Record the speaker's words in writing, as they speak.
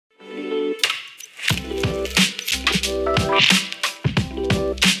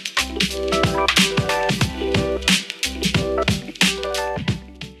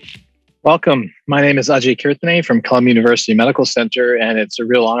Welcome. My name is Ajay Kirtane from Columbia University Medical Center, and it's a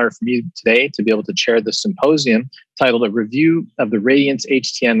real honor for me today to be able to chair the symposium titled A Review of the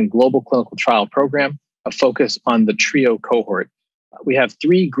RADIANCE-HTN Global Clinical Trial Program, a focus on the TRIO cohort. We have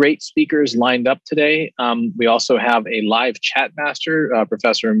three great speakers lined up today. We also have a live chat master,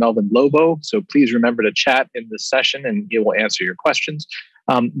 Professor Melvin Lobo, so please remember to chat in this session and he will answer your questions.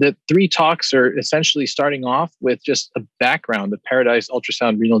 The three talks are essentially starting off with just a background of Paradise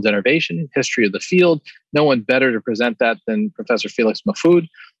Ultrasound Renal Denervation, history of the field. No one better to present that than Professor Felix Mahfoud.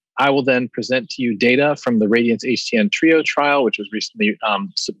 I will then present to you data from the RADIANCE-HTN TRIO trial, which was recently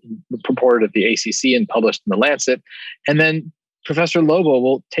reported at the ACC and published in The Lancet. And then Professor Lobo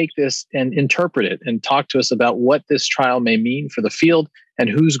will take this and interpret it and talk to us about what this trial may mean for the field and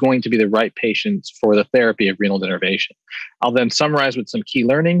who's going to be the right patients for the therapy of renal denervation. I'll then summarize with some key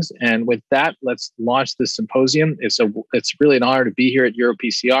learnings. And with that, let's launch this symposium. It's really an honor to be here at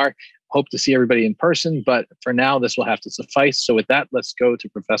EuroPCR. Hope to see everybody in person, but for now, this will have to suffice. So with that, let's go to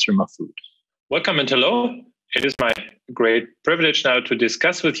Professor Mahfoud. Welcome and hello. It is my great privilege now to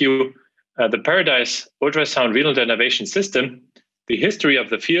discuss with you the Paradise Ultrasound Renal Denervation System, the history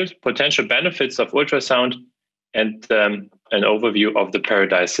of the field, potential benefits of ultrasound, and an overview of the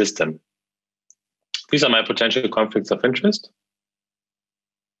Paradise system. These are my potential conflicts of interest.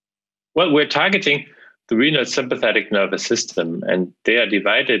 Well, we're targeting the renal sympathetic nervous system, and they are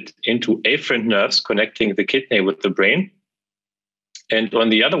divided into afferent nerves connecting the kidney with the brain. And on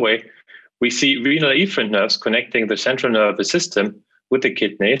the other way, we see renal efferent nerves connecting the central nervous system with the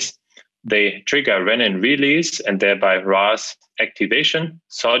kidneys. They trigger renin release and thereby RAS activation,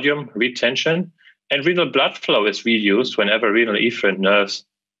 sodium retention, and renal blood flow is reduced whenever renal efferent nerves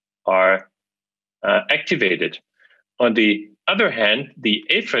are activated. On the other hand, the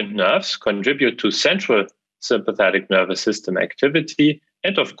afferent nerves contribute to central sympathetic nervous system activity,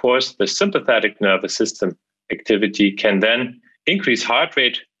 and of course, the sympathetic nervous system activity can then increase heart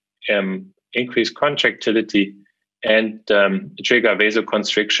rate, increase contractility, and trigger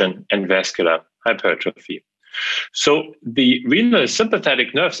vasoconstriction and vascular hypertrophy. So the renal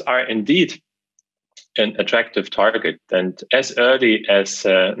sympathetic nerves are indeed an attractive target. And as early as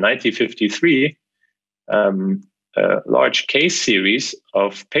 1953, a large case series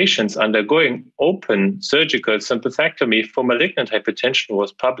of patients undergoing open surgical sympathectomy for malignant hypertension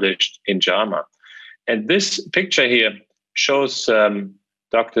was published in JAMA. And this picture here shows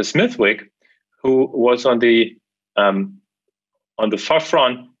Dr. Smithwick, who was on the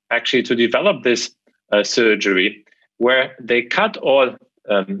forefront actually to develop this surgery, where they cut all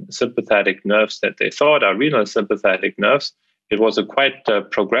sympathetic nerves that they thought are renal sympathetic nerves. It was a quite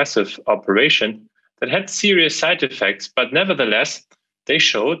progressive operation that had serious side effects, but nevertheless, they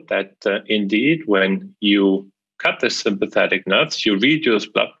showed that indeed, when you cut the sympathetic nerves, you reduce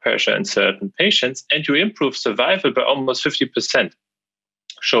blood pressure in certain patients and you improve survival by almost 50%.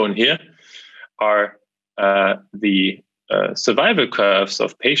 Shown here are the survival curves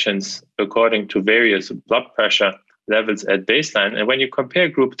of patients according to various blood pressure levels at baseline. And when you compare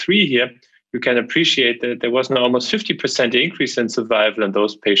group 3 here, you can appreciate that there was an almost 50% increase in survival in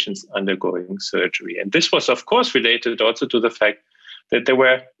those patients undergoing surgery. And this was, of course, related also to the fact that there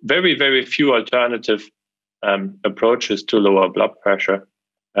were very, very few alternative approaches to lower blood pressure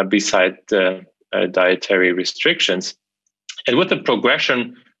beside dietary restrictions. And with the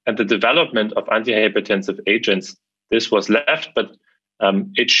progression and the development of antihypertensive agents, this was left, but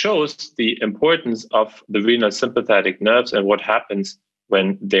it shows the importance of the renal sympathetic nerves and what happens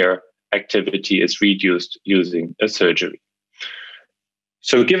when their activity is reduced using a surgery.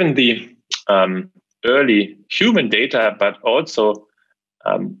 So given the early human data, but also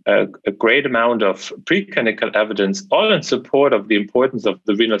a great amount of preclinical evidence, all in support of the importance of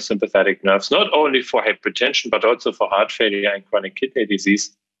the renal sympathetic nerves, not only for hypertension, but also for heart failure and chronic kidney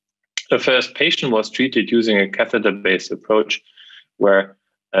disease, the first patient was treated using a catheter-based approach where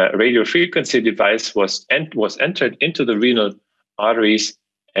a radiofrequency device was entered into the renal arteries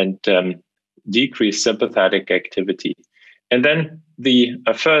and decreased sympathetic activity. And then the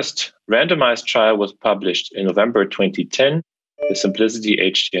first randomized trial was published in November 2010, the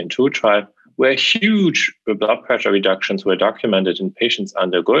SimpliciT-HTN trial, where huge blood pressure reductions were documented in patients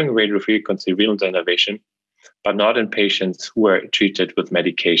undergoing radiofrequency renal denervation, but not in patients who were treated with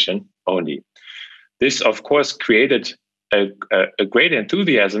medication only. This, of course, created a great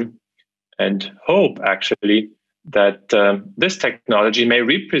enthusiasm and hope, actually, that this technology may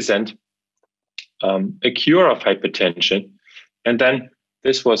represent a cure of hypertension. And then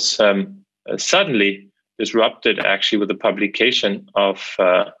this was suddenly disrupted, actually, with the publication of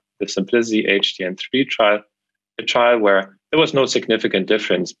the SimpliciT-HTN trial, a trial where there was no significant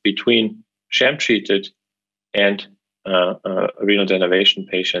difference between sham-treated and renal denervation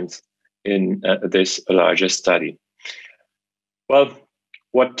patients in this larger study. Well,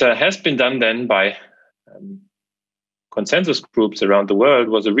 what has been done then by consensus groups around the world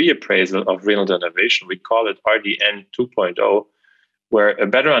was a reappraisal of renal denervation. We call it RDN 2.0, where a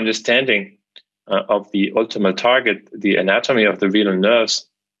better understanding of the ultimate target, the anatomy of the renal nerves,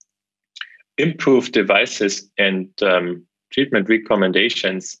 improved devices and treatment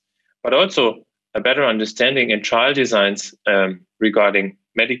recommendations, but also a better understanding in trial designs regarding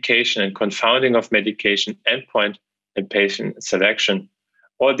medication and confounding of medication, endpoint, and patient selection.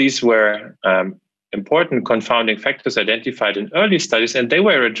 All these were important confounding factors identified in early studies, and they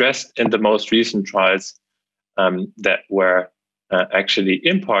were addressed in the most recent trials that were actually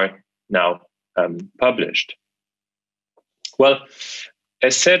in part now published. Well,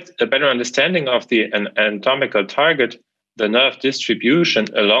 as said, a better understanding of the anatomical target, the nerve distribution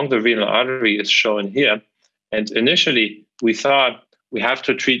along the renal artery is shown here. And initially, we thought we have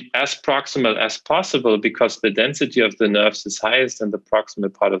to treat as proximal as possible because the density of the nerves is highest in the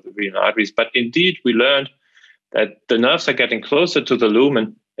proximal part of the renal arteries. But indeed, we learned that the nerves are getting closer to the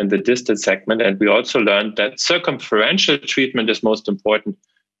lumen in the distal segment. And we also learned that circumferential treatment is most important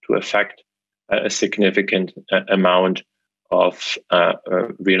to affect a significant amount of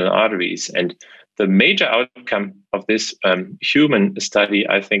renal arteries. And the major outcome of this human study,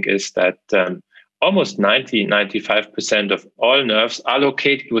 I think, is that almost 95% of all nerves are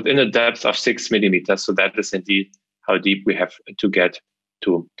located within a depth of 6 millimeters. So that is indeed how deep we have to get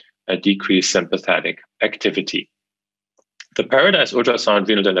to decrease sympathetic activity. The Paradise Ultrasound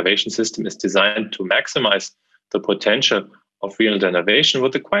renal denervation system is designed to maximize the potential of renal denervation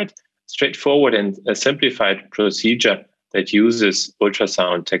with a quite straightforward and simplified procedure that uses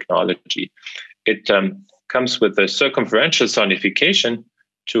ultrasound technology. It comes with a circumferential sonification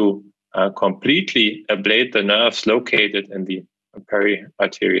to completely ablate the nerves located in the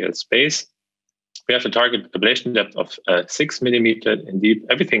periarterial space. We have a target ablation depth of 6 millimeters. Indeed,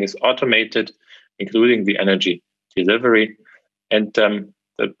 everything is automated, including the energy delivery. And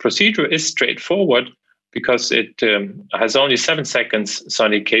the procedure is straightforward because it has only 7 seconds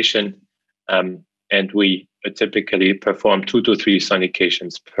sonication, and we typically perform 2 to 3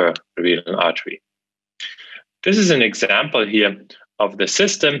 sonications per renal artery. This is an example here of the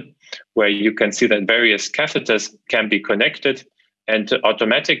system where you can see that various catheters can be connected, and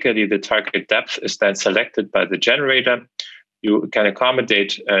automatically the target depth is then selected by the generator. You can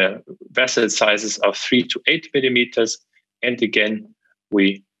accommodate vessel sizes of 3 to 8 millimeters. And again,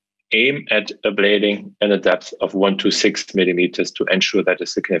 we aim at ablating in a depth of 1 to 6 millimeters to ensure that a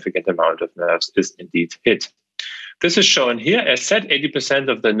significant amount of nerves is indeed hit. This is shown here. As said, 80%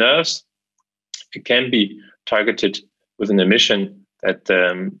 of the nerves can be targeted with an emission that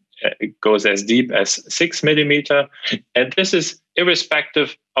goes as deep as 6 millimeters. And this is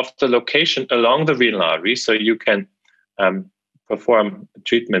irrespective of the location along the renal artery. So you can perform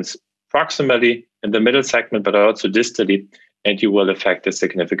treatments proximally in the middle segment, but also distally, and you will affect a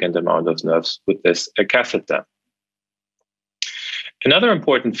significant amount of nerves with this catheter. Another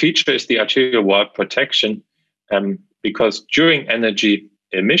important feature is the arterial wall protection, because during energy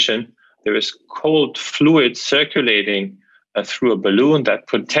emission, there is cold fluid circulating through a balloon that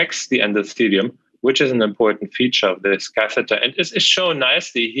protects the endothelium, which is an important feature of this catheter. And this is shown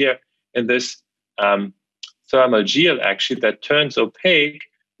nicely here in this thermal gel, actually, that turns opaque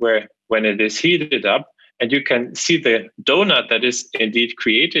when it is heated up. And you can see the donut that is indeed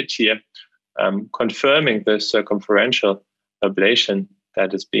created here, confirming the circumferential ablation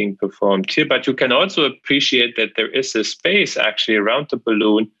that is being performed here. But you can also appreciate that there is a space actually around the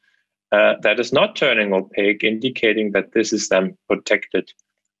balloon that is not turning opaque, indicating that this is then protected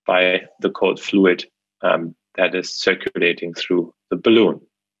by the cold fluid that is circulating through the balloon.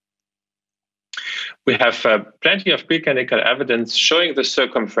 We have plenty of preclinical evidence showing the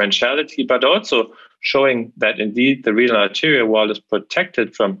circumferentiality, but also showing that indeed the renal arterial wall is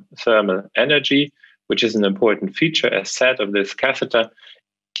protected from thermal energy, which is an important feature, as said, of this catheter.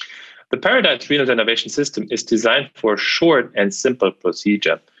 The Paradise renal denervation system is designed for a short and simple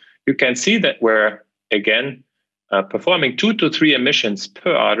procedure. You can see that we're, again, performing 2 to 3 emissions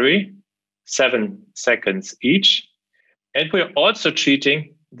per artery, 7 seconds each. And we're also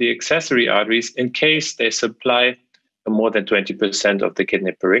treating the accessory arteries in case they supply more than 20% of the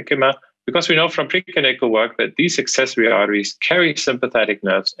kidney parenchyma, because we know from preclinical work that these accessory arteries carry sympathetic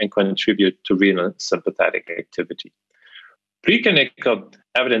nerves and contribute to renal sympathetic activity. Preclinical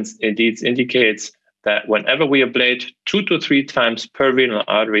evidence indeed indicates that whenever we ablate 2 to 3 times per renal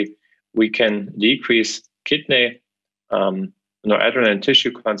artery, we can decrease kidney noradrenaline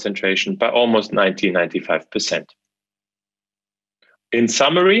tissue concentration by almost 95%. In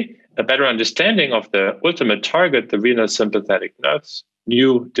summary, a better understanding of the ultimate target, the renal sympathetic nerves,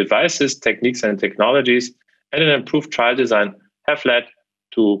 new devices, techniques, and technologies, and an improved trial design have led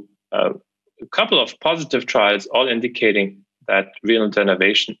to a couple of positive trials, all indicating that renal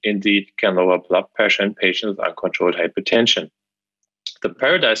denervation indeed can lower blood pressure in patients with uncontrolled hypertension. The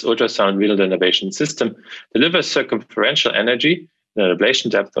Paradise Ultrasound renal denervation system delivers circumferential energy in an ablation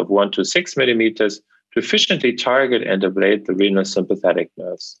depth of 1 to 6 millimeters to efficiently target and ablate the renal sympathetic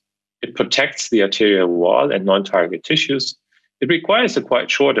nerves. It protects the arterial wall and non-target tissues. It requires a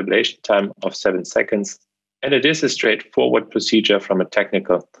quite short ablation time of 7 seconds, and it is a straightforward procedure from a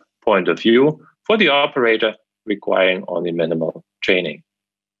technical point of view for the operator, requiring only minimal training.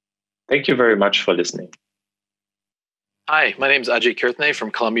 Thank you very much for listening. Hi, my name is Ajay Kirtane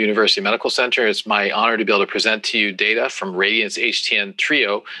from Columbia University Medical Center. It's my honor to be able to present to you data from RADIANCE-HTN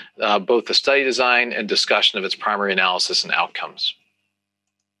TRIO, both the study design and discussion of its primary analysis and outcomes.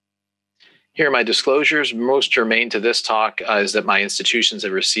 Here are my disclosures. Most germane to this talk is that my institutions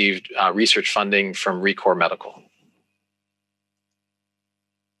have received research funding from RECOR Medical.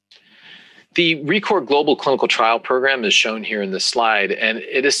 The RECOR Global Clinical Trial Program is shown here in this slide, and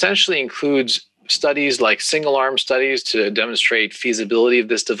it essentially includes studies like single-arm studies to demonstrate feasibility of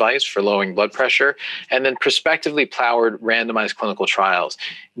this device for lowering blood pressure, and then prospectively powered randomized clinical trials.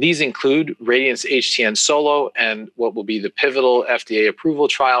 These include RADIANCE-HTN Solo and what will be the pivotal FDA approval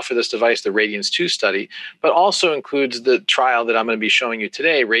trial for this device, the RADIANCE-2 study, but also includes the trial that I'm going to be showing you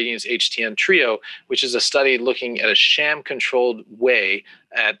today, RADIANCE-HTN TRIO, which is a study looking at a sham-controlled way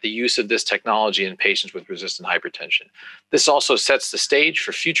at the use of this technology in patients with resistant hypertension. This also sets the stage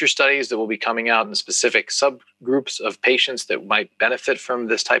for future studies that will be coming out in specific subgroups of patients that might benefit from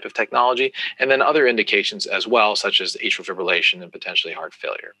this type of technology, and then other indications as well, such as atrial fibrillation and potentially heart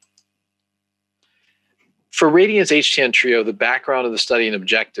failure. For RADIANCE-HTN TRIO, the background of the study and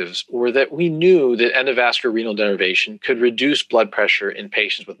objectives were that we knew that endovascular renal denervation could reduce blood pressure in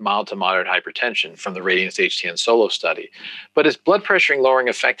patients with mild to moderate hypertension from the RADIANCE-HTN Solo study. But its blood pressure lowering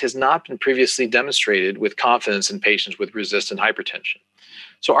effect has not been previously demonstrated with confidence in patients with resistant hypertension.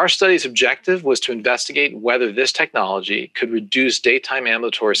 So our study's objective was to investigate whether this technology could reduce daytime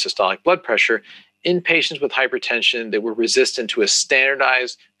ambulatory systolic blood pressure in patients with hypertension that were resistant to a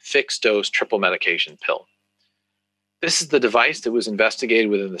standardized fixed-dose triple medication pill. This is the device that was investigated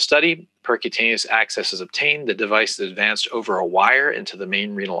within the study. Percutaneous access is obtained. The device is advanced over a wire into the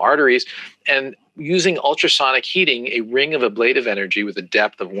main renal arteries, and using ultrasonic heating, a ring of ablative energy with a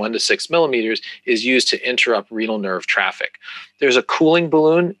depth of 1 to 6 millimeters is used to interrupt renal nerve traffic. There's a cooling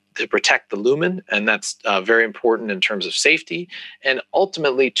balloon to protect the lumen, and that's very important in terms of safety. And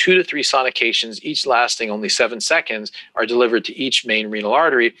ultimately, 2 to 3 sonications, each lasting only 7 seconds, are delivered to each main renal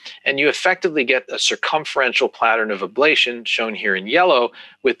artery, and you effectively get a circumferential pattern of ablation, shown here in yellow,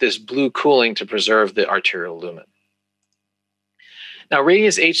 with this blue cooling to preserve the arterial lumen. Now,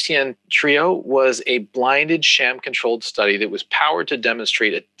 RADIANCE-HTN TRIO was a blinded sham-controlled study that was powered to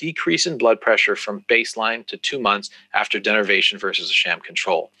demonstrate a decrease in blood pressure from baseline to 2 months after denervation versus a sham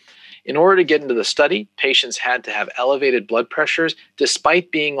control. In order to get into the study, patients had to have elevated blood pressures despite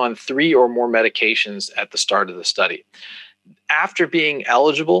being on 3 or more medications at the start of the study. After being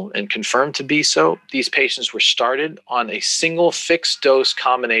eligible and confirmed to be so, these patients were started on a single fixed dose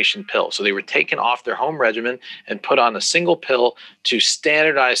combination pill. So they were taken off their home regimen and put on a single pill to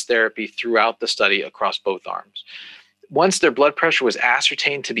standardize therapy throughout the study across both arms. Once their blood pressure was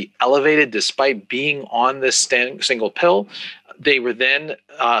ascertained to be elevated despite being on this single pill, they were then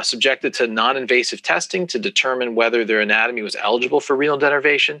subjected to non-invasive testing to determine whether their anatomy was eligible for renal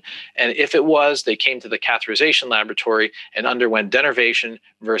denervation. And if it was, they came to the catheterization laboratory and underwent denervation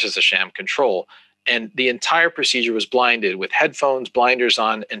versus a sham control. And the entire procedure was blinded with headphones, blinders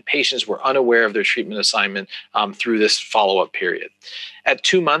on, and patients were unaware of their treatment assignment through this follow-up period. At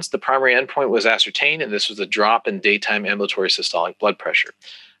 2 months, the primary endpoint was ascertained, and this was a drop in daytime ambulatory systolic blood pressure.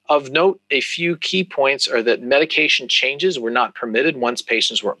 Of note, a few key points are that medication changes were not permitted once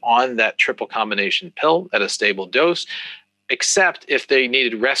patients were on that triple combination pill at a stable dose, except if they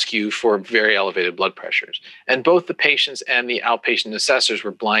needed rescue for very elevated blood pressures. And both the patients and the outpatient assessors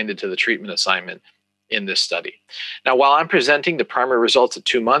were blinded to the treatment assignment in this study. Now, while I'm presenting the primary results at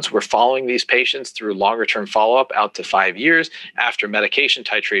 2 months, we're following these patients through longer-term follow-up out to 5 years after medication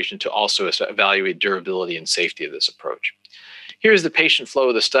titration to also evaluate durability and safety of this approach. Here's the patient flow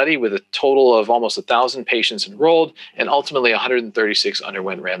of the study with a total of almost 1,000 patients enrolled, and ultimately 136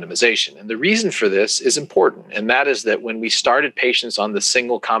 underwent randomization. And the reason for this is important, and that is that when we started patients on the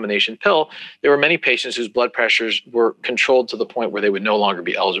single combination pill, there were many patients whose blood pressures were controlled to the point where they would no longer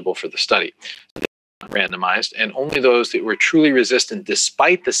be eligible for the study. Randomized, and only those that were truly resistant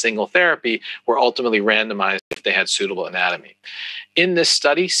despite the single therapy were ultimately randomized if they had suitable anatomy. In this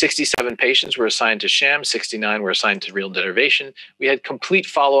study, 67 patients were assigned to sham, 69 were assigned to renal denervation. We had complete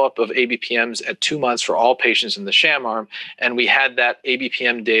follow-up of ABPMs at 2 months for all patients in the sham arm, and we had that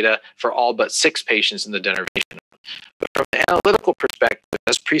ABPM data for all but 6 patients in the denervation. But from an analytical perspective,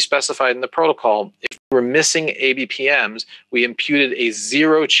 as pre-specified in the protocol, if we were missing ABPMs, we imputed a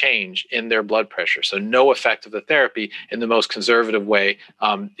 0 change in their blood pressure, so no effect of the therapy in the most conservative way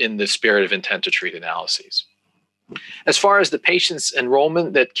in the spirit of intent to treat analyses. As far as the patients'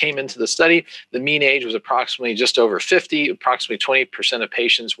 enrollment that came into the study, the mean age was approximately just over 50. Approximately 20% of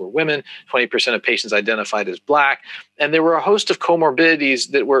patients were women, 20% of patients identified as Black, and there were a host of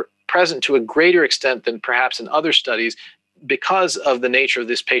comorbidities that were present to a greater extent than perhaps in other studies because of the nature of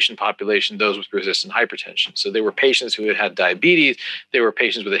this patient population, those with resistant hypertension. So they were patients who had had diabetes, they were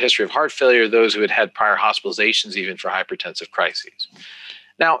patients with a history of heart failure, those who had had prior hospitalizations even for hypertensive crises.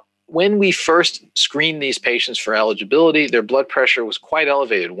 Now, when we first screened these patients for eligibility, their blood pressure was quite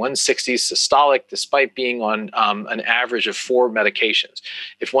elevated, 160 systolic, despite being on an average of 4 medications.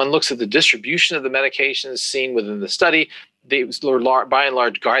 If one looks at the distribution of the medications seen within the study, they were by and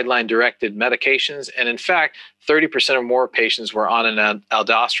large guideline-directed medications, and in fact, 30% or more patients were on an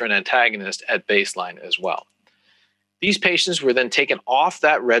aldosterone antagonist at baseline as well. These patients were then taken off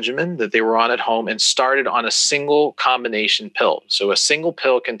that regimen that they were on at home and started on a single combination pill. So a single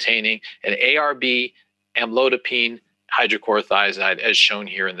pill containing an ARB, amlodipine, hydrochlorothiazide, as shown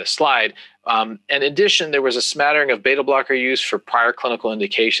here in this slide. In addition, there was a smattering of beta blocker use for prior clinical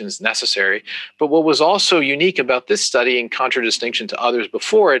indications necessary. But what was also unique about this study, in contradistinction to others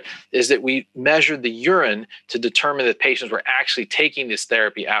before it, is that we measured the urine to determine that patients were actually taking this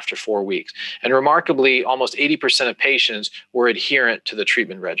therapy after 4 weeks. And remarkably, almost 80% of patients were adherent to the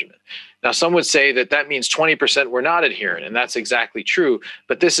treatment regimen. Now, some would say that that means 20% were not adherent, and that's exactly true,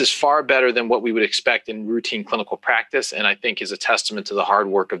 but this is far better than what we would expect in routine clinical practice, and I think is a testament to the hard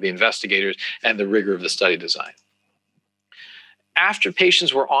work of the investigators and the rigor of the study design. After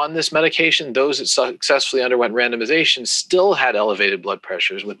patients were on this medication, those that successfully underwent randomization still had elevated blood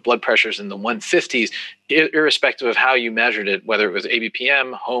pressures, with blood pressures in the 150s, irrespective of how you measured it, whether it was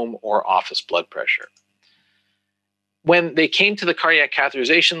ABPM, home, or office blood pressure. When they came to the cardiac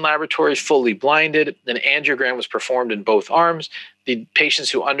catheterization laboratory, fully blinded, an angiogram was performed in both arms. The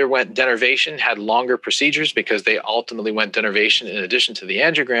patients who underwent denervation had longer procedures because they ultimately went denervation in addition to the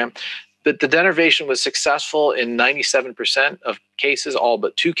angiogram. But the denervation was successful in 97% of cases. All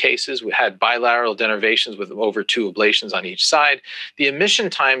but 2 cases we had bilateral denervations with over 2 ablations on each side. The admission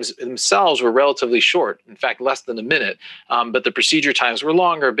times themselves were relatively short, in fact, less than a minute, but the procedure times were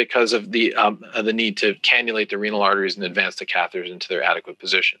longer because of the need to cannulate the renal arteries and advance the catheters into their adequate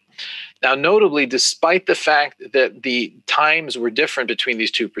position. Now, notably, despite the fact that the times were different between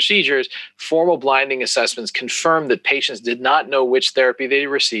these 2 procedures, formal blinding assessments confirmed that patients did not know which therapy they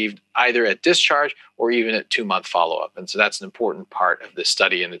received, either at discharge or even at 2-month follow-up. And so that's an important part of this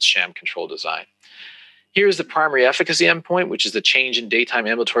study and its sham control design. Here's the primary efficacy endpoint, which is the change in daytime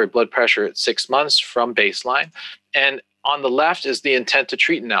ambulatory blood pressure at 6 months from baseline. And on the left is the intent to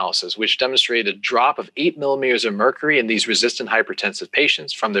treat analysis, which demonstrated a drop of 8 millimeters of mercury in these resistant hypertensive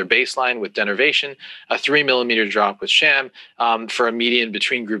patients from their baseline with denervation, a 3 millimeter drop with sham, for a median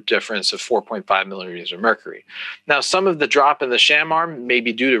between group difference of 4.5 millimeters of mercury. Now, some of the drop in the sham arm may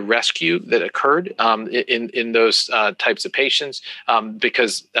be due to rescue that occurred in those types of patients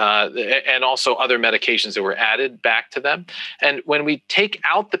because and also other medications that were added back to them. And when we take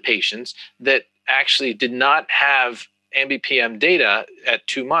out the patients that actually did not have ABPM data at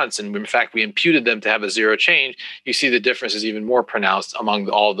 2 months, and in fact we imputed them to have a 0 change, you see the difference is even more pronounced among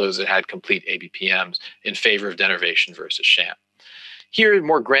all those that had complete ABPMs in favor of denervation versus sham. Here are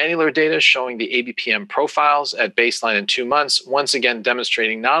more granular data showing the ABPM profiles at baseline in 2 months, once again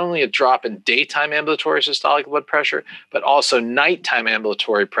demonstrating not only a drop in daytime ambulatory systolic blood pressure, but also nighttime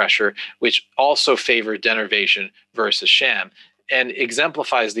ambulatory pressure, which also favored denervation versus sham, and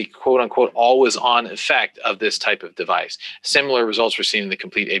exemplifies the quote-unquote always-on effect of this type of device. Similar results were seen in the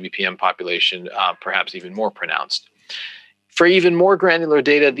complete ABPM population, perhaps even more pronounced. For even more granular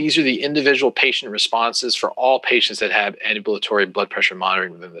data, these are the individual patient responses for all patients that have ambulatory blood pressure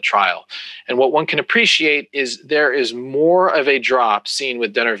monitoring within the trial. And what one can appreciate is there is more of a drop seen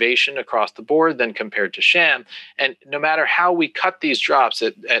with denervation across the board than compared to sham. And no matter how we cut these drops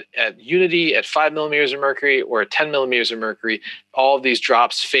at unity, at 5 millimeters of mercury, or at 10 millimeters of mercury, all of these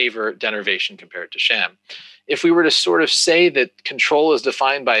drops favor denervation compared to sham. If we were to sort of say that control is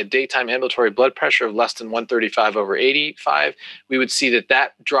defined by a daytime ambulatory blood pressure of less than 135/85, we would see that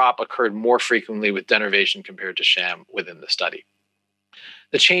that drop occurred more frequently with denervation compared to sham within the study.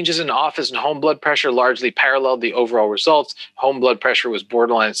 The changes in office and home blood pressure largely paralleled the overall results. Home blood pressure was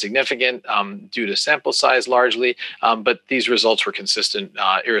borderline significant due to sample size largely, but these results were consistent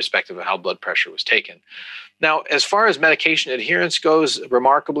irrespective of how blood pressure was taken. Now, as far as medication adherence goes,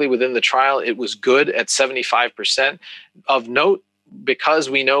 remarkably within the trial, it was good at 75%. Of note,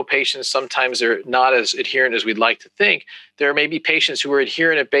 because we know patients sometimes are not as adherent as we'd like to think, there may be patients who were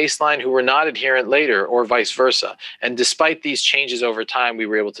adherent at baseline who were not adherent later, or vice versa. And despite these changes over time, we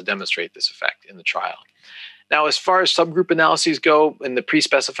were able to demonstrate this effect in the trial. Now, as far as subgroup analyses go, in the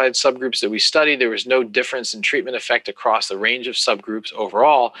pre-specified subgroups that we studied, there was no difference in treatment effect across the range of subgroups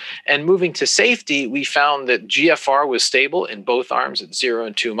overall. And moving to safety, we found that GFR was stable in both arms at 0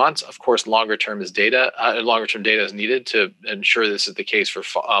 and 2 months. Of course, longer-term data is needed to ensure this is the case for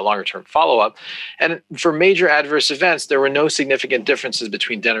longer-term follow-up. And for major adverse events, there were no significant differences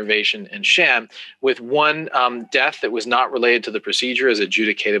between denervation and sham, with one death that was not related to the procedure as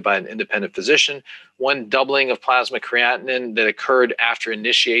adjudicated by an independent physician, one doubling of plasma creatinine that occurred after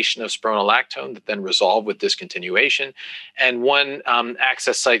initiation of spironolactone that then resolved with discontinuation, and one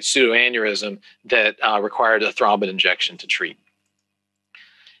access site pseudoaneurysm that required a thrombin injection to treat.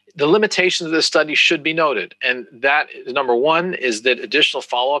 The limitations of this study should be noted, and that, number one, is that additional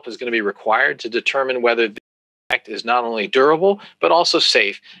follow-up is going to be required to determine whether the effect is not only durable, but also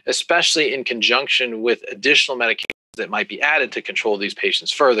safe, especially in conjunction with additional medications that might be added to control these patients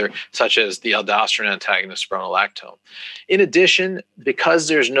further, such as the aldosterone antagonist spironolactone. In addition, because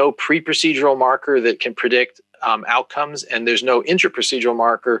there's no pre-procedural marker that can predict outcomes, and there's no intra-procedural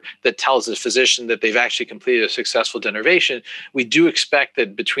marker that tells the physician that they've actually completed a successful denervation, we do expect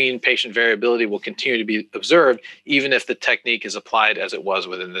that between patient variability will continue to be observed, even if the technique is applied as it was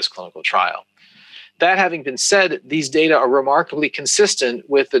within this clinical trial. That having been said, these data are remarkably consistent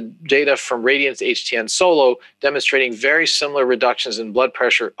with the data from RADIANCE-HTN Solo, demonstrating very similar reductions in blood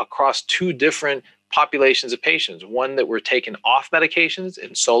pressure across two different populations of patients, one that were taken off medications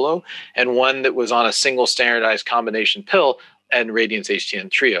in Solo and one that was on a single standardized combination pill and RADIANCE-HTN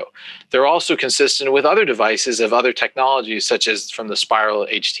TRIO. They're also consistent with other devices of other technologies, such as from the Spiral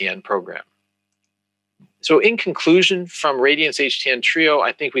HTN program. So in conclusion, from RADIANCE-HTN TRIO,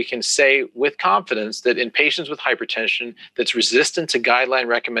 I think we can say with confidence that in patients with hypertension that's resistant to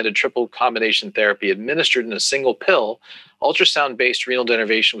guideline-recommended triple combination therapy administered in a single pill, ultrasound-based renal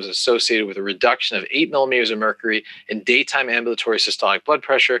denervation was associated with a reduction of 8 millimeters of mercury in daytime ambulatory systolic blood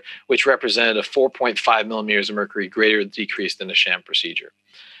pressure, which represented a 4.5 millimeters of mercury greater decrease than a sham procedure.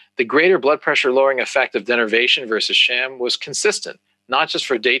 The greater blood pressure lowering effect of denervation versus sham was consistent, not just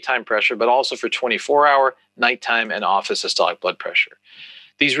for daytime pressure, but also for 24-hour, nighttime, and office systolic blood pressure.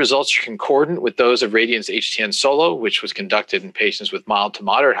 These results are concordant with those of RADIANCE-HTN Solo, which was conducted in patients with mild to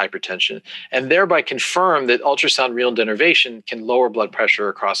moderate hypertension, and thereby confirm that ultrasound renal denervation can lower blood pressure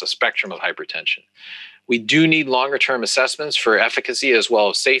across a spectrum of hypertension. We do need longer-term assessments for efficacy as well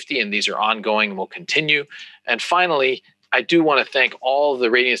as safety, and these are ongoing and will continue. And finally, I do want to thank all of the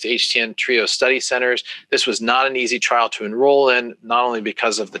RADIANCE-HTN TRIO study centers. This was not an easy trial to enroll in, not only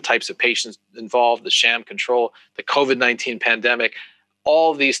because of the types of patients involved, the sham control, the COVID-19 pandemic,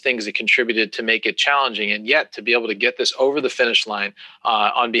 all of these things that contributed to make it challenging, and yet to be able to get this over the finish line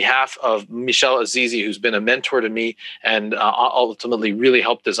on behalf of Michelle Azizi, who's been a mentor to me and ultimately really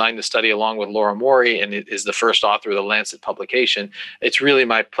helped design the study along with Laura Mori, and is the first author of the Lancet publication. It's really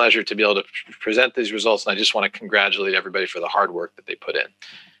my pleasure to be able to present these results, and I just want to congratulate everybody for the hard work that they put in.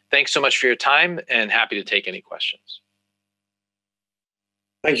 Thanks so much for your time, and happy to take any questions.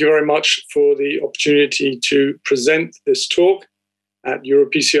 Thank you very much for the opportunity to present this talk at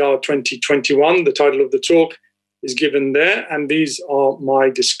EuroPCR 2021. The title of the talk is given there, and these are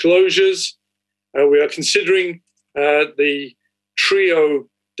my disclosures. We are considering the TRIO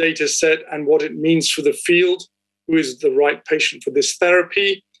data set and what it means for the field, who is the right patient for this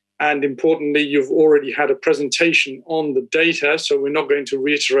therapy. And importantly, you've already had a presentation on the data, so we're not going to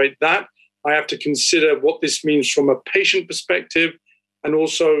reiterate that. I have to consider what this means from a patient perspective and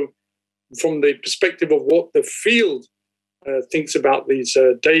also from the perspective of what the field thinks about these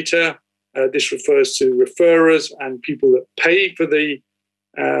data. This refers to referrers and people that pay for the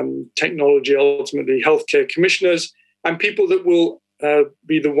technology, ultimately healthcare commissioners, and people that will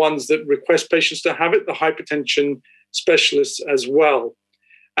be the ones that request patients to have it, the hypertension specialists as well.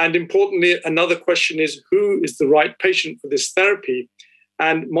 And importantly, another question is, who is the right patient for this therapy?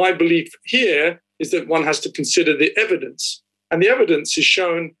 And my belief here is that one has to consider the evidence. And the evidence is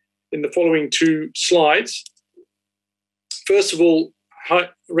shown in the following two slides. First of all,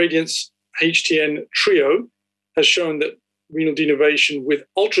 RADIANCE-HTN TRIO has shown that renal denervation with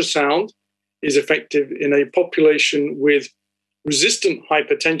ultrasound is effective in a population with resistant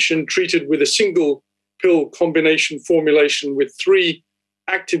hypertension treated with a single pill combination formulation with 3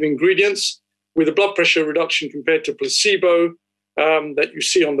 active ingredients, with a blood pressure reduction compared to placebo that you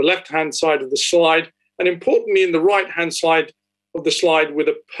see on the left-hand side of the slide, and importantly in the right-hand side of the slide with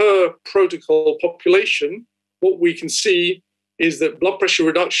a per protocol population, what we can see is that blood pressure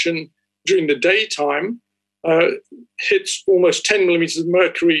reduction during the daytime hits almost 10 millimeters of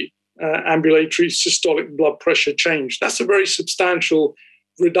mercury ambulatory systolic blood pressure change. That's a very substantial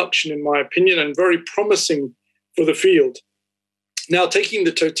reduction, in my opinion, and very promising for the field. Now, taking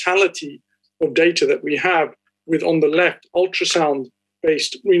the totality of data that we have with, on the left,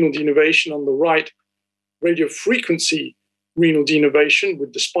 ultrasound-based renal denervation, on the right, radiofrequency renal denervation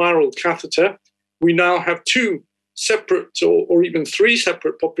with the spiral catheter, we now have 2 separate or even 3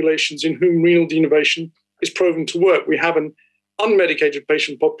 separate populations in whom renal denervation is proven to work. We have an unmedicated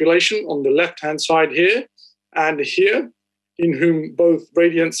patient population on the left-hand side here and here, in whom both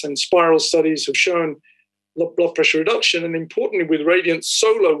RADIANCE and spiral studies have shown blood pressure reduction. And importantly, with RADIANCE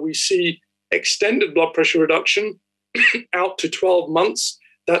Solo, we see extended blood pressure reduction out to 12 months.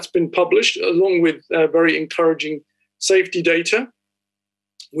 That's been published, along with very encouraging safety data.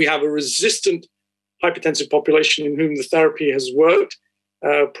 We have a resistant hypertensive population in whom the therapy has worked,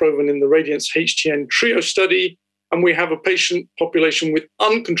 proven in the RADIANCE-HTN TRIO study. And we have a patient population with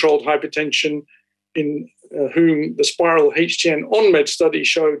uncontrolled hypertension in whom the spiral HTN on-med study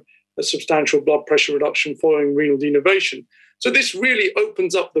showed a substantial blood pressure reduction following renal denervation. So this really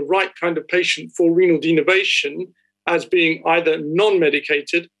opens up the right kind of patient for renal denervation as being either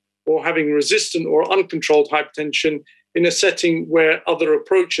non-medicated or having resistant or uncontrolled hypertension in a setting where other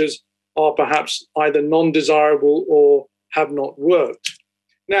approaches are perhaps either non-desirable or have not worked.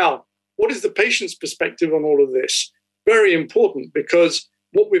 Now, what is the patient's perspective on all of this? Very important, because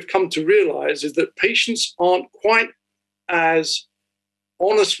what we've come to realize is that patients aren't quite as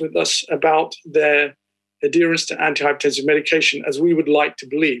honest with us about their adherence to antihypertensive medication as we would like to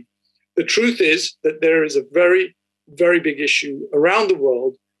believe. The truth is that there is a very, very big issue around the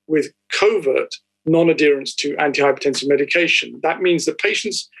world with covert non-adherence to antihypertensive medication. That means that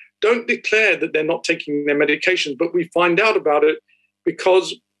patients don't declare that they're not taking their medication, but we find out about it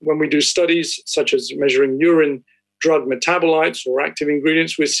because when we do studies such as measuring urine drug metabolites or active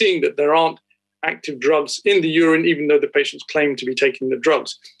ingredients, we're seeing that there aren't active drugs in the urine, even though the patients claim to be taking the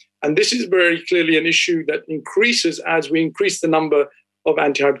drugs. And this is very clearly an issue that increases as we increase the number of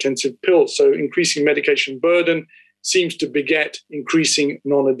antihypertensive pills. So increasing medication burden seems to beget increasing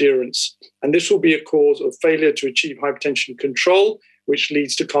non-adherence. And this will be a cause of failure to achieve hypertension control, which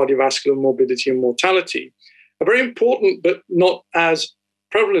leads to cardiovascular morbidity and mortality. A very important but not as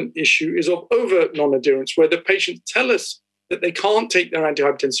prevalent issue is of overt non-adherence, where the patients tell us that they can't take their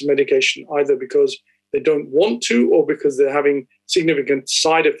antihypertensive medication either because they don't want to or because they're having significant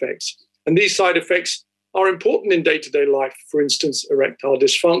side effects. And these side effects are important in day-to-day life, for instance, erectile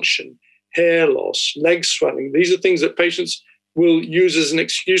dysfunction, hair loss, leg swelling. These are things that patients will use as an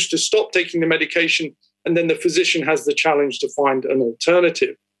excuse to stop taking the medication, and then the physician has the challenge to find an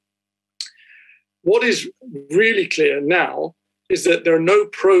alternative. What is really clear now is that there are no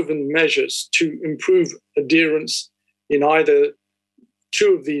proven measures to improve adherence in either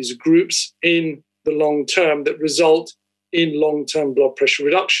 2 of these groups in the long term that result in long-term blood pressure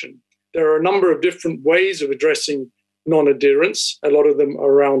reduction. There are a number of different ways of addressing non-adherence, a lot of them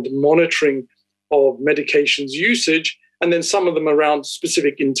around monitoring of medications usage, and then some of them around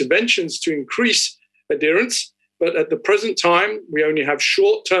specific interventions to increase adherence. But at the present time, we only have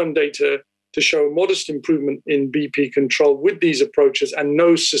short-term data to show modest improvement in BP control with these approaches, and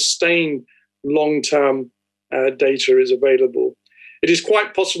no sustained long-term data is available. It is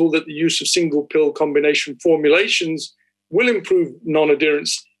quite possible that the use of single pill combination formulations will improve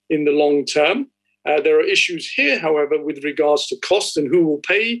non-adherence in the long term. There are issues here, however, with regards to cost and who will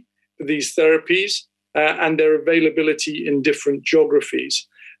pay for these therapies and their availability in different geographies.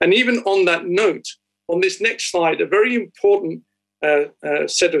 And even on that note, on this next slide, a very important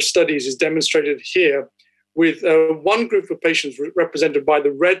set of studies is demonstrated here with one group of patients represented by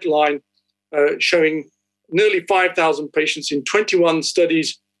the red line showing nearly 5,000 patients in 21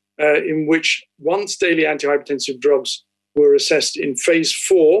 studies in which once daily antihypertensive drugs were assessed in phase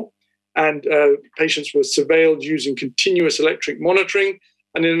 4, and patients were surveilled using continuous electric monitoring.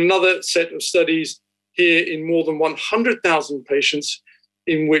 And in another set of studies here in more than 100,000 patients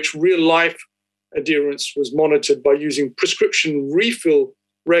in which real-life adherence was monitored by using prescription refill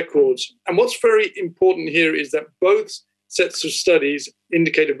records. And what's very important here is that both sets of studies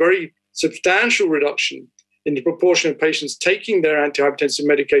indicate a very substantial reduction in the proportion of patients taking their antihypertensive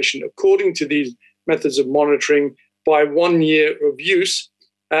medication according to these methods of monitoring by 1 year of use.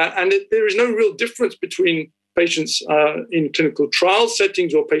 There is no real difference between patients in clinical trial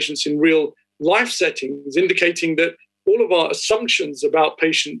settings or patients in real life settings, indicating that all of our assumptions about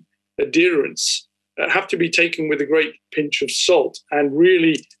patient adherence have to be taken with a great pinch of salt. And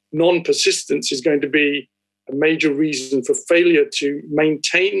really, non-persistence is going to be a major reason for failure to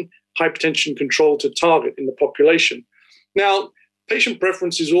maintain hypertension control to target in the population. Now, patient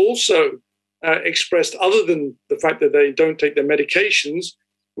preference is also expressed, other than the fact that they don't take their medications,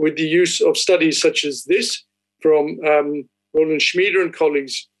 with the use of studies such as this from Roland Schmieder and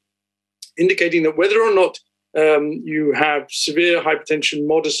colleagues, indicating that whether or not you have severe hypertension,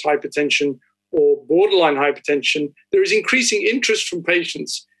 modest hypertension, or borderline hypertension, there is increasing interest from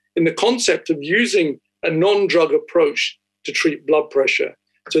patients in the concept of using a non-drug approach to treat blood pressure.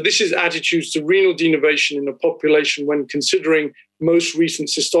 So this is attitudes to renal denervation in the population when considering most recent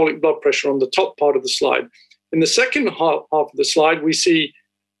systolic blood pressure on the top part of the slide. In the second half of the slide, we see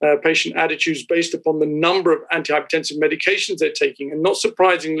patient attitudes based upon the number of antihypertensive medications they're taking. And not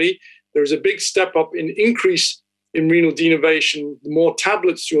surprisingly, there is a big step up in increase in renal denervation, the more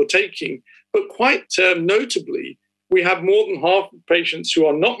tablets you're taking. But quite notably, we have more than half of patients who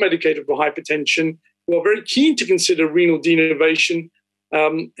are not medicated for hypertension who are very keen to consider renal denervation,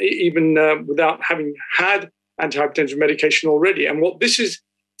 even without having had antihypertensive medication already. And what this is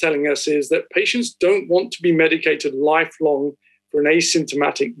telling us is that patients don't want to be medicated lifelong for an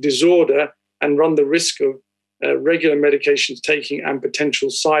asymptomatic disorder and run the risk of regular medications taking and potential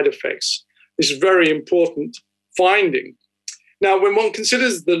side effects. This is a very important finding. Now, when one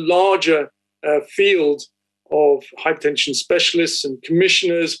considers the larger field of hypertension specialists and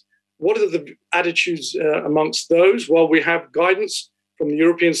commissioners, what are the attitudes amongst those? Well, we have guidance from the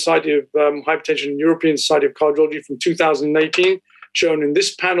European Society of Hypertension and European Society of Cardiology from 2018, shown in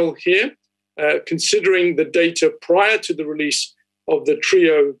this panel here, considering the data prior to the release of the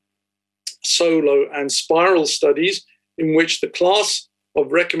TRIO, SOLO, and SPIRAL studies, in which the class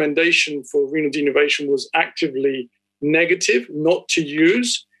of recommendation for renal denervation was actively negative, not to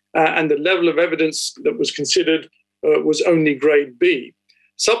use, and the level of evidence that was considered was only grade B.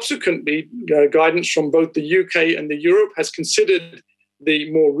 Subsequently, guidance from both the UK and the Europe has considered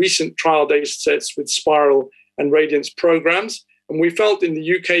the more recent trial data sets with SPIRAL and RADIANCE programs. And we felt in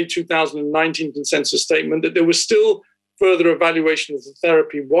the UK 2019 consensus statement that there was still further evaluation of the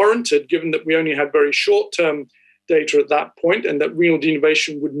therapy warranted, given that we only had very short-term data at that point, and that renal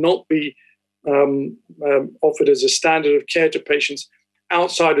denervation would not be offered as a standard of care to patients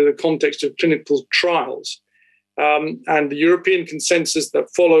outside of the context of clinical trials. And the European consensus that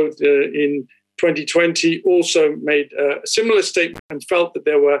followed in 2020 also made a similar statement and felt that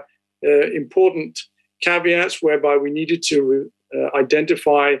there were important caveats whereby we needed to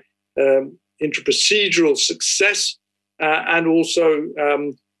identify intraprocedural success and also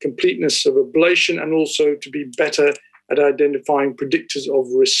completeness of ablation, and also to be better at identifying predictors of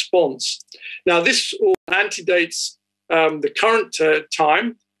response. Now, this all antedates the current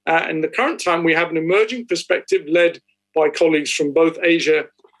time. In the current time, we have an emerging perspective led by colleagues from both Asia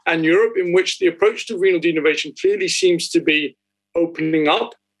and Europe, in which the approach to renal denervation clearly seems to be opening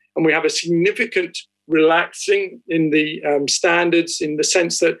up. And we have a significant relaxing in the standards, in the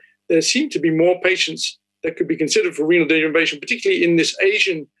sense that there seem to be more patients that could be considered for renal denervation, particularly in this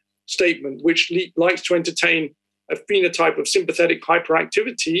Asian statement, which likes to entertain a phenotype of sympathetic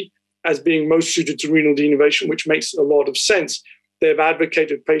hyperactivity as being most suited to renal denervation, which makes a lot of sense. They've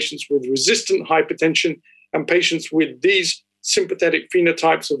advocated patients with resistant hypertension and patients with these sympathetic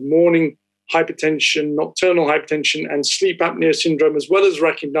phenotypes of morning hypertension, nocturnal hypertension, and sleep apnea syndrome, as well as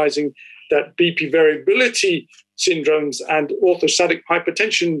recognizing that BP variability syndromes and orthostatic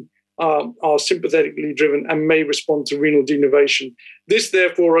hypertension are sympathetically driven and may respond to renal denervation. This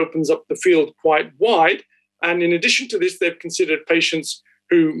therefore opens up the field quite wide. And in addition to this, they've considered patients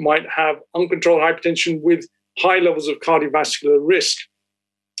who might have uncontrolled hypertension with high levels of cardiovascular risk.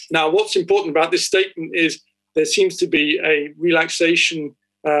 Now, what's important about this statement is there seems to be a relaxation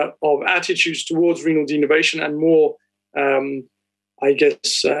of attitudes towards renal denervation and more,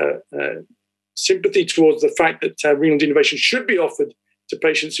 sympathy towards the fact that renal denervation should be offered to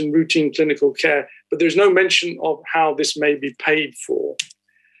patients in routine clinical care, but there's no mention of how this may be paid for.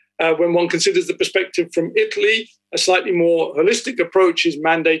 When one considers the perspective from Italy, a slightly more holistic approach is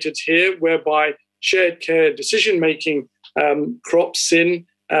mandated here, whereby shared care decision-making crops in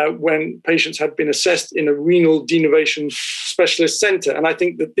when patients have been assessed in a renal denervation specialist center. And I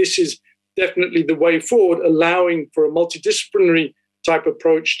think that this is definitely the way forward, allowing for a multidisciplinary type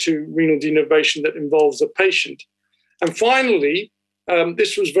approach to renal denervation that involves a patient. And finally,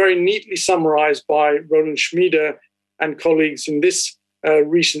 this was very neatly summarized by Roland Schmieder and colleagues in this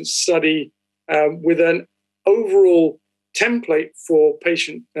recent study with an overall template for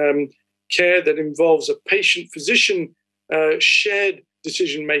patient care that involves a patient-physician shared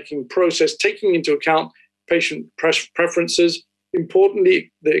decision-making process, taking into account patient preferences.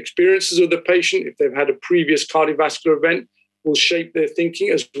 Importantly, the experiences of the patient, if they've had a previous cardiovascular event, will shape their thinking,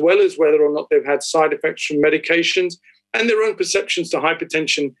 as well as whether or not they've had side effects from medications and their own perceptions to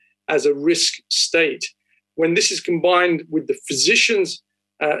hypertension as a risk state. When this is combined with the physician's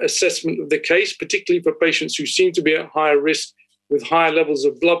assessment of the case, particularly for patients who seem to be at higher risk with higher levels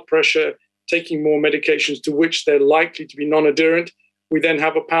of blood pressure, taking more medications to which they're likely to be non-adherent, we then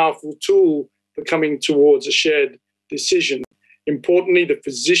have a powerful tool for coming towards a shared decision. Importantly, the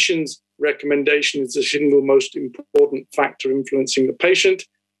physician's recommendation is the single most important factor influencing the patient.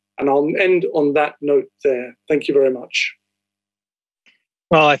 And I'll end on that note there. Thank you very much.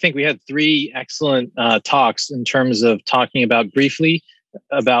 Well, I think we had three excellent talks in terms of talking about briefly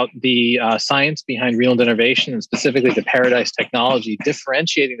about the science behind renal denervation and specifically the Paradise technology,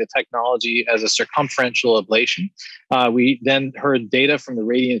 differentiating the technology as a circumferential ablation. We then heard data from the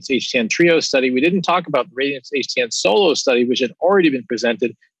RADIANCE-HTN TRIO study. We didn't talk about the RADIANCE-HTN SOLO study, which had already been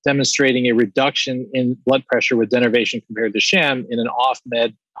presented, demonstrating a reduction in blood pressure with denervation compared to sham in an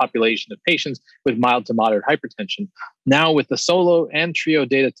off-med population of patients with mild to moderate hypertension. Now, with the SOLO and TRIO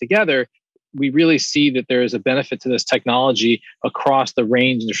data together, we really see that there is a benefit to this technology across the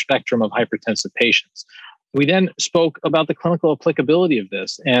range and spectrum of hypertensive patients. We then spoke about the clinical applicability of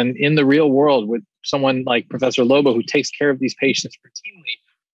this, and in the real world with someone like Professor Lobo, who takes care of these patients routinely,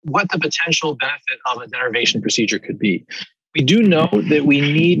 what the potential benefit of a denervation procedure could be. We do know that we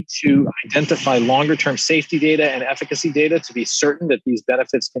need to identify longer-term safety data and efficacy data to be certain that these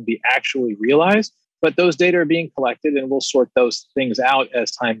benefits can be actually realized, but those data are being collected and we'll sort those things out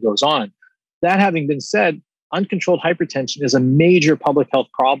as time goes on. That having been said, uncontrolled hypertension is a major public health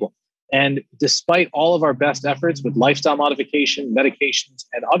problem. And despite all of our best efforts with lifestyle modification, medications,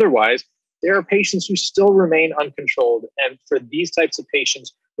 and otherwise, there are patients who still remain uncontrolled. And for these types of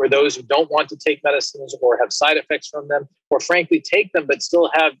patients, where those who don't want to take medicines or have side effects from them, or frankly take them but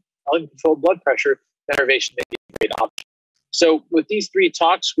still have uncontrolled blood pressure, denervation may be a great option. So with these three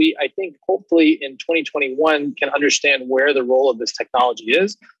talks, I think hopefully in 2021 can understand where the role of this technology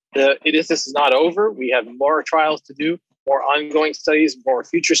is. This is not over. We have more trials to do, more ongoing studies, more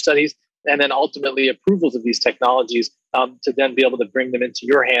future studies, and then ultimately approvals of these technologies to then be able to bring them into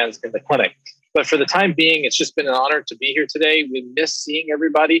your hands in the clinic. But for the time being, it's just been an honor to be here today. We miss seeing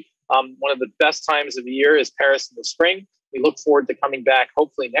everybody. One of the best times of the year is Paris in the spring. We look forward to coming back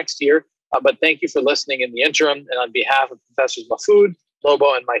hopefully next year. But thank you for listening in the interim. And on behalf of Professors Mahfoud,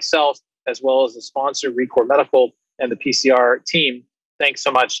 Lobo, and myself, as well as the sponsor, Recor Medical, and the PCR team, thanks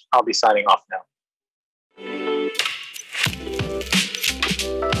so much. I'll be signing off now.